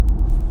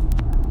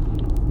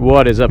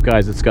What is up,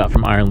 guys? It's Scott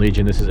from Iron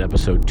Legion. This is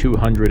episode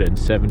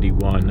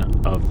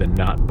 271 of the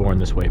Not Born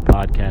This Way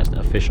podcast,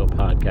 official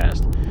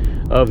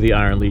podcast of the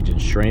Iron Legion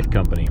Strength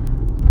Company.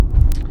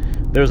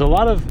 There's a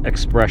lot of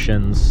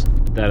expressions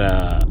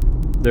that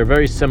they're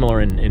very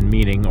similar in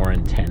meaning or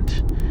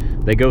intent.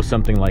 They go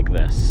something like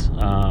this.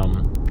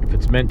 If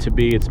it's meant to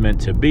be, it's meant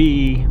to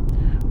be,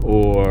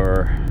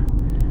 or,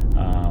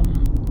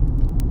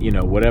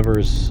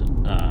 whatever's,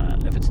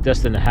 if it's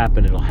destined to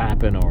happen, it'll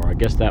happen, or I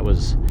guess that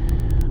was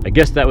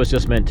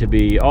just meant to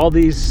be. All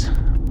these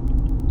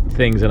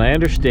things, and I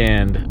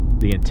understand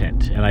the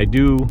intent, and I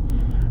do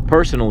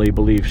personally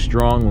believe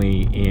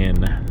strongly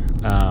in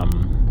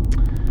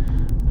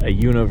a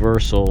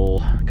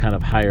universal kind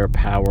of higher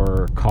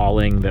power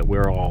calling that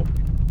we're all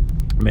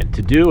meant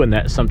to do, and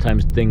that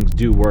sometimes things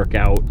do work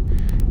out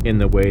in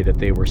the way that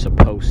they were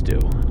supposed to.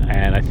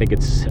 And I think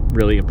it's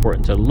really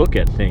important to look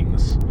at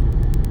things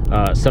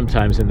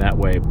sometimes in that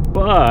way.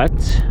 But,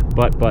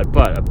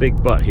 a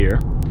big but here.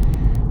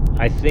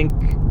 I think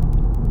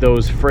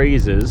those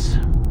phrases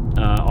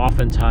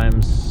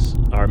oftentimes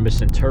are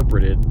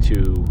misinterpreted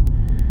to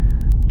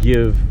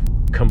give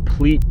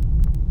complete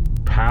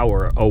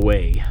power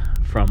away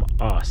from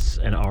us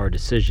and our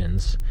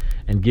decisions,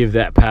 and give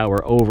that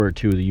power over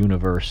to the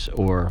universe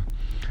or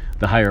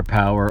the higher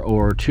power,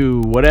 or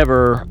to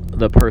whatever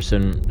the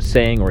person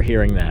saying or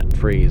hearing that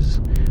phrase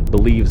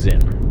believes in.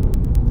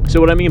 So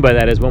what I mean by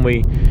that is when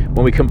we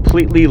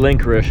completely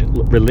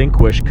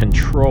relinquish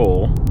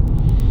control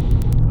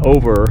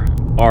over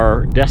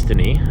our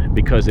destiny,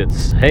 because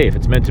it's, hey, if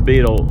it's meant to be,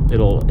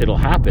 it'll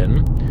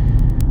happen.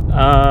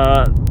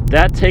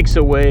 That takes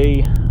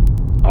away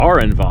our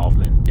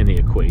involvement in the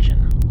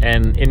equation,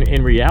 and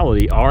in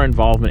reality, our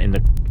involvement in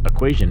the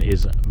equation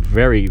is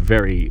very,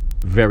 very,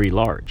 very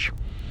large,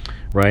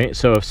 right?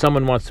 So if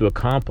someone wants to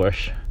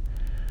accomplish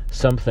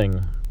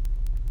something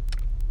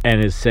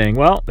and is saying,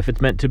 well, if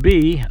it's meant to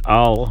be,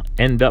 I'll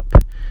end up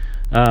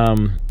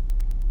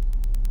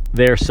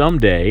there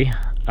someday.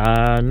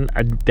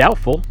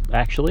 Doubtful,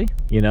 actually,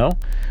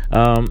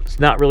 it's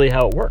not really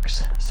how it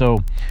works. So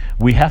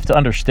we have to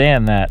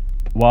understand that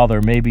while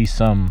there may be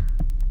some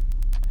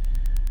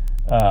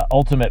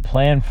ultimate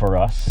plan for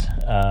us,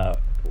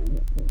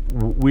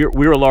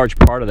 we're a large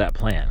part of that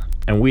plan,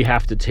 and we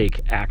have to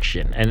take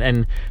action,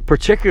 and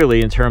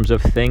particularly in terms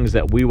of things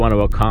that we want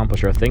to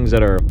accomplish or things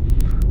that are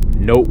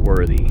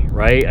noteworthy,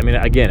 right? I mean,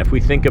 again, if we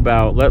think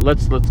about,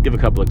 let's give a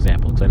couple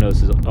examples. I know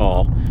this is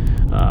all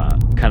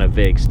kind of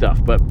vague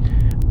stuff, but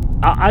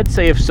I'd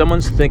say if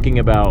someone's thinking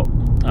about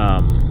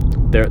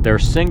they're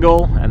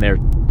single and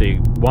they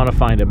want to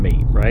find a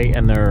mate, right?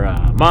 And their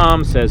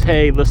mom says,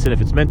 "Hey, listen, if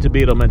it's meant to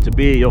be, it'll meant to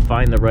be. You'll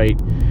find the right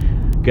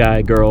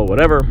guy, girl,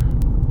 whatever,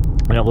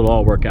 and it'll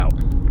all work out."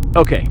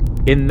 Okay,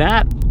 in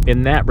that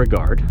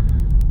regard,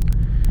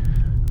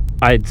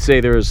 I'd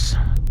say there's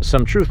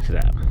some truth to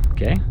that.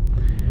 Okay,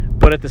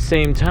 but at the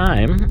same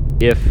time,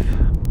 if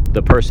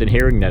the person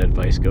hearing that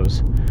advice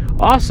goes,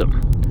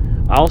 "Awesome,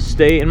 I'll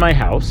stay in my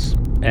house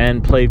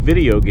and play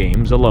video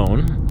games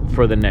alone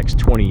for the next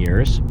 20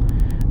 years.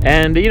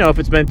 And, if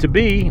it's meant to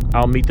be,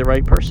 I'll meet the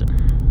right person."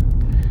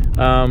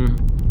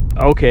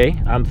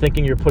 Okay, I'm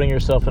thinking you're putting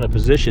yourself in a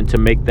position to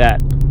make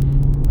that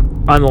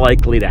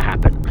unlikely to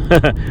happen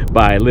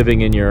by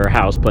living in your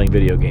house playing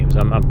video games.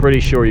 I'm pretty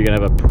sure you're going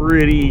to have a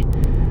pretty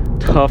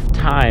tough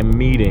time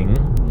meeting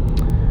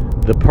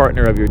the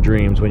partner of your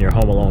dreams when you're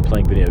home alone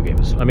playing video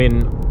games. I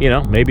mean,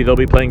 maybe they'll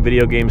be playing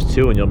video games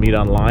too, and you'll meet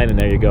online, and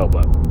there you go.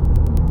 But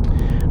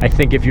I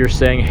think if you're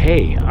saying,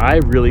 hey, I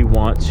really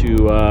want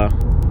to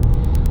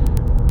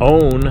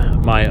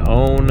own my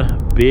own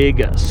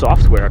big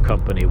software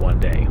company one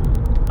day,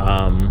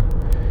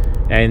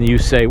 and you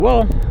say,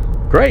 well,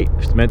 great,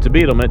 if it's meant to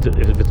be,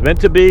 if it's meant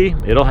to be,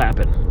 it'll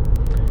happen.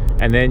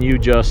 And then you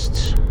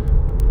just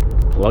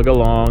plug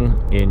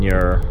along in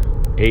your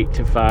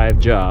 8-to-5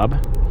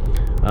 job,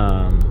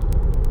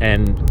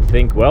 and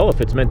think, well, if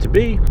it's meant to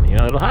be,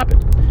 it'll happen.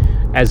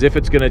 As if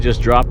it's going to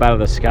just drop out of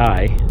the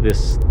sky,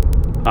 this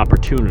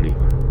opportunity.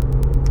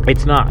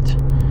 It's not.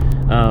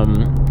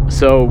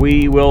 So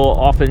we will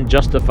often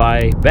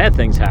justify bad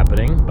things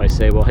happening by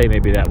saying, well, hey,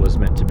 maybe that was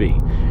meant to be.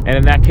 And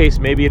in that case,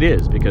 maybe it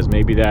is, because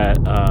maybe that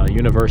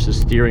universe is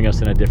steering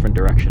us in a different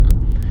direction.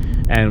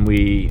 And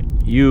we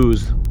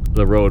use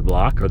the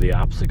roadblock or the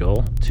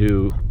obstacle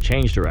to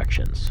change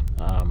directions,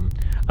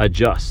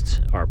 adjust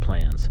our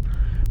plans.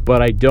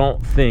 But I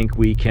don't think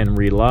we can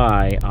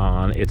rely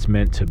on it's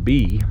meant to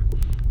be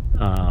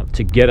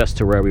to get us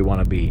to where we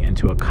want to be and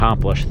to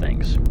accomplish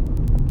things.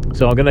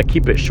 So I'm going to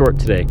keep it short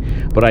today,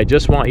 but I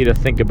just want you to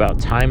think about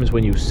times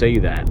when you say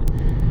that,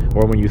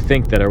 or when you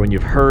think that, or when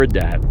you've heard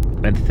that,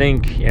 and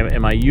think,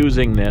 am I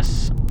using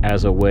this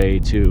as a way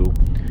to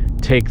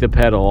take the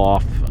pedal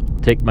off,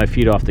 take my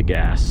feet off the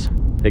gas,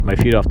 take my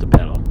feet off the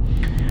pedal,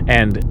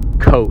 and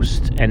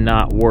coast and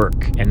not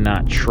work and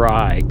not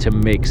try to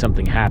make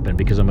something happen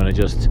because I'm going to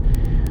just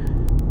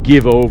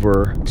give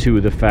over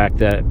to the fact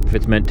that if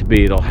it's meant to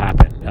be, it'll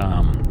happen.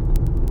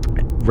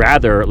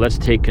 Rather, let's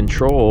take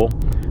control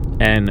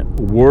and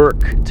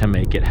work to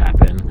make it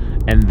happen,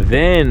 And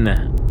then,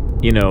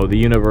 the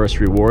universe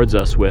rewards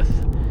us with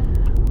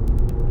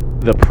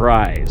the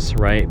prize,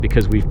 right?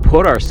 Because we've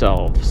put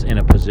ourselves in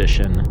a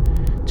position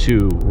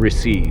to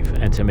receive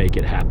and to make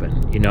it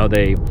happen.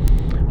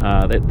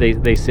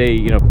 They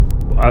say,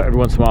 every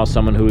once in a while,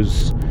 someone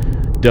who's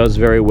does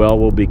very well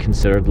will be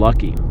considered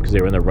lucky because they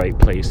were in the right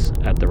place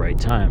at the right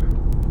time.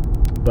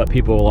 But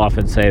people will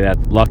often say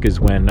that luck is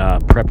when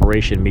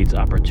preparation meets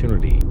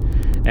opportunity,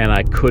 and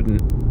I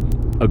couldn't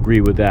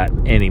agree with that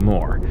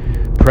anymore.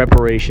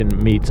 Preparation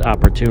meets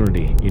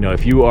opportunity.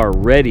 If you are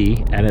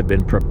ready and have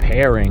been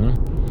preparing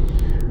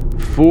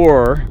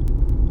for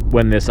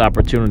when this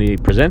opportunity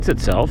presents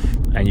itself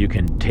and you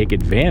can take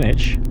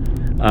advantage,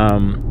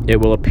 it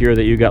will appear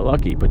that you got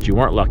lucky, but you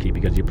weren't lucky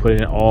because you put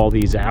in all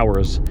these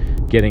hours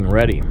getting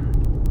ready.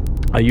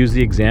 I use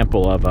the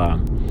example of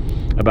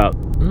about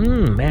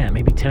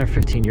maybe 10 or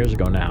 15 years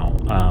ago now,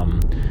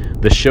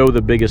 the show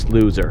The Biggest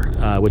Loser,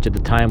 which at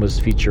the time was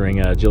featuring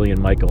Jillian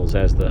Michaels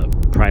as the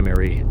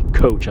primary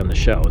coach on the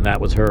show, and that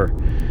was her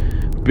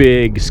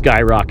big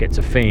skyrocket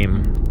to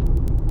fame,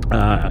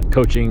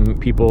 coaching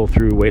people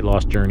through weight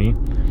loss journey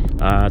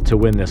to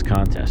win this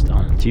contest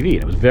on TV.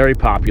 And it was very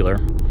popular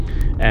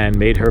and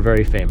made her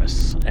very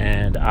famous.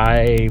 And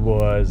I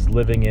was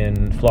living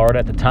in Florida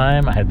at the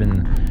time. I had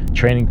been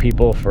training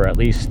people for at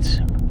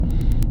least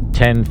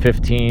 10,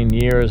 15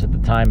 years at the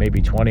time,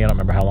 maybe 20. I don't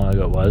remember how long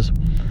ago it was.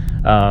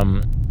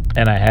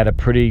 And I had a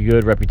pretty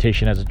good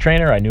reputation as a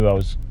trainer. I knew I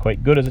was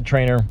quite good as a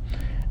trainer.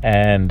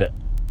 And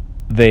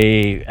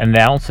they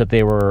announced that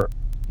they were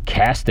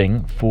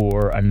casting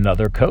for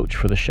another coach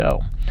for the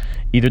show,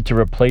 either to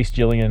replace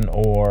Jillian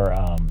or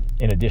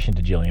in addition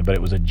to Jillian, but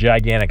it was a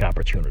gigantic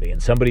opportunity.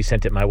 And somebody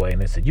sent it my way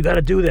and they said, you got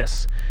to do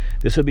this.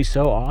 This would be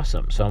so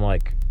awesome. So I'm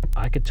like,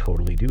 I could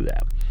totally do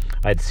that.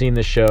 I'd seen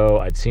the show.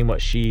 I'd seen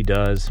what she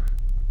does.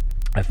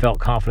 I felt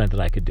confident that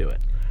I could do it.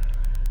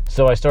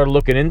 So I started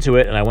looking into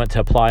it and I went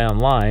to apply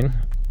online,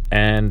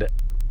 and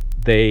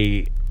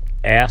they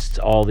asked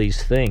all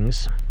these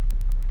things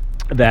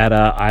that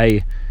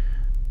I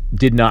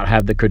did not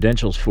have the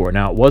credentials for.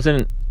 Now, it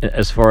wasn't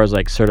as far as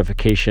like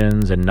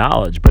certifications and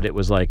knowledge, but it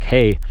was like,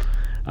 hey,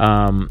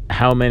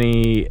 how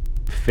many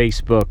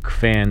Facebook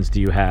fans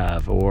do you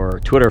have, or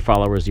Twitter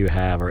followers do you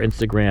have, or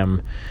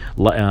Instagram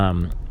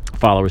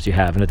followers do you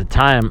have? And at the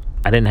time,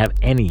 I didn't have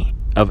any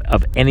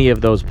of any of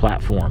those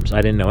platforms.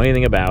 I didn't know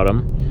anything about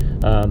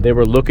them. They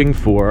were looking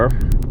for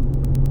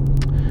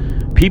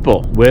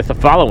people with a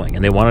following,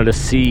 and they wanted to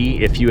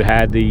see if you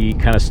had the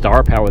kind of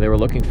star power they were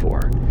looking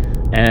for.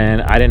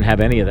 And I didn't have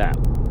any of that,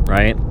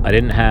 right? I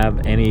didn't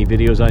have any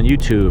videos on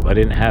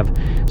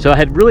YouTube. So I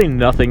had really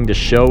nothing to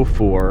show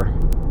for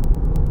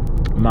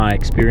my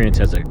experience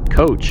as a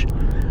coach.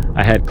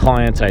 I had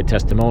clients, I had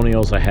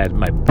testimonials, I had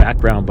my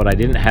background, but I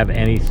didn't have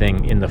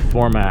anything in the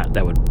format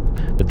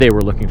that they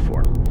were looking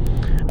for.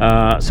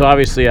 So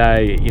obviously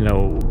I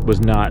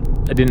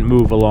didn't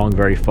move along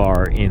very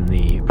far in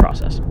the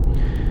process.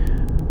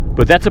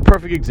 But that's a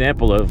perfect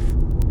example of,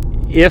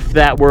 if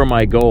that were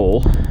my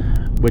goal,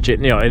 which it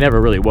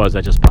never really was,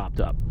 that just popped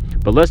up.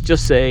 But let's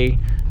just say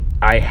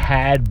I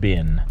had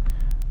been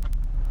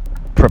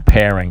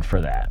preparing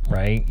for that,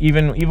 right?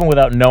 Even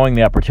without knowing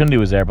the opportunity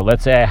was there, but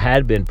let's say I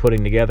had been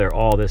putting together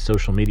all this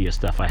social media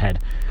stuff. I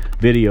had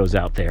videos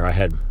out there, I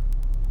had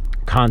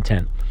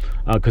content,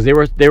 because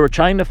they were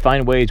trying to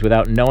find ways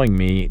without knowing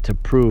me to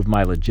prove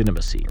my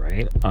legitimacy,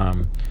 right?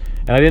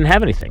 And I didn't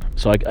have anything,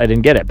 so I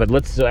didn't get it. But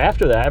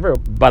after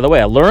that, by the way,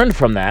 I learned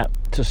from that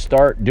to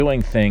start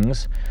doing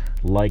things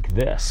like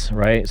this,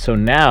 right? So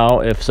now,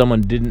 if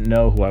someone didn't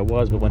know who I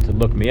was but went to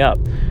look me up,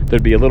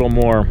 there'd be a little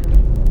more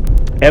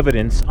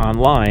evidence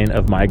online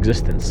of my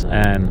existence,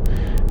 and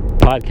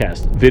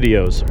podcasts,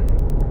 videos,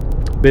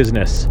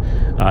 business,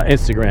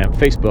 Instagram,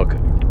 Facebook,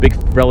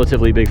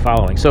 relatively big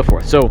following, so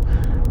forth. So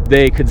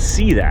they could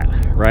see that,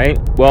 right?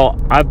 Well,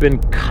 I've been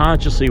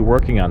consciously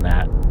working on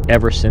that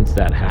ever since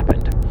that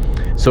happened.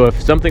 So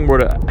if something were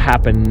to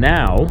happen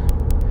now,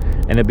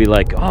 and it'd be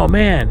like, oh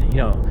man,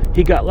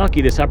 he got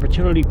lucky, this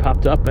opportunity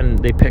popped up and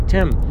they picked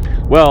him.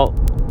 Well,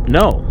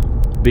 no,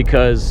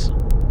 because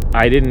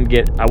I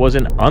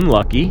wasn't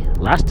unlucky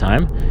last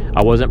time.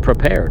 I wasn't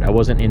prepared. I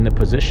wasn't in the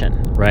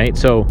position, right?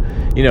 So,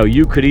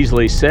 you could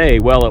easily say,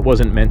 well, it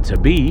wasn't meant to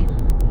be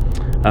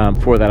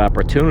for that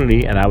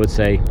opportunity, and I would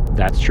say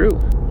that's true.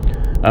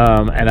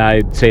 And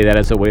I'd say that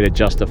as a way to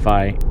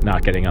justify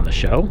not getting on the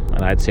show,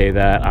 and I'd say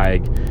that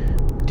I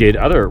did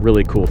other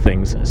really cool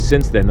things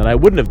since then that I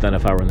wouldn't have done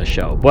if I were in the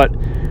show. But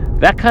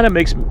that kind of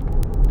makes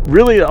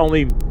really the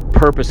only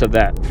purpose of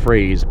that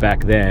phrase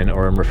back then,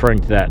 or in referring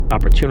to that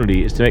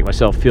opportunity, is to make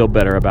myself feel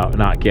better about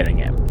not getting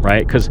it,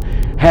 right? Because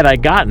had I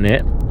gotten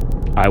it,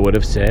 I would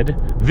have said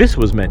this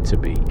was meant to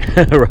be,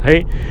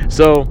 right?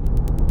 So,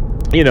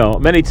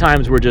 many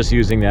times we're just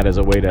using that as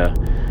a way to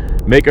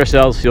make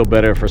ourselves feel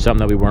better for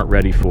something that we weren't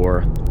ready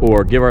for,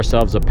 or give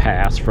ourselves a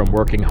pass from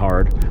working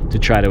hard to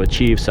try to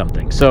achieve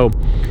something. So,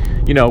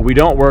 we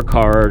don't work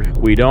hard,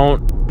 we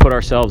don't put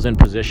ourselves in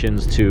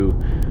positions to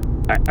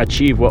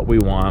achieve what we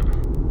want,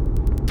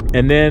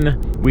 and then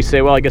we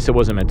say, well, I guess it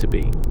wasn't meant to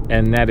be.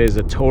 And that is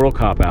a total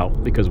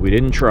cop-out, because we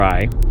didn't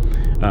try,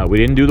 we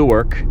didn't do the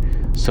work,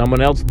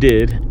 someone else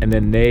did, and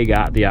then they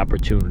got the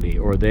opportunity,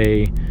 or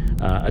they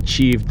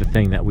achieved the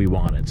thing that we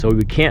wanted. So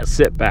we can't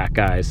sit back,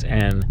 guys,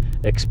 and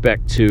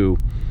expect to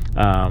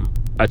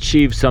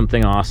achieve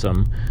something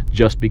awesome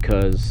just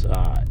because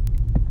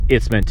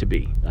it's meant to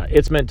be.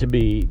 It's meant to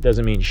be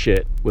doesn't mean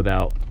shit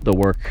without the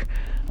work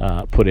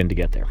put in to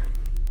get there.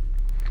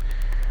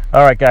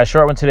 All right, guys,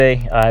 short one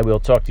today. I will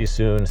talk to you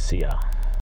soon. See ya.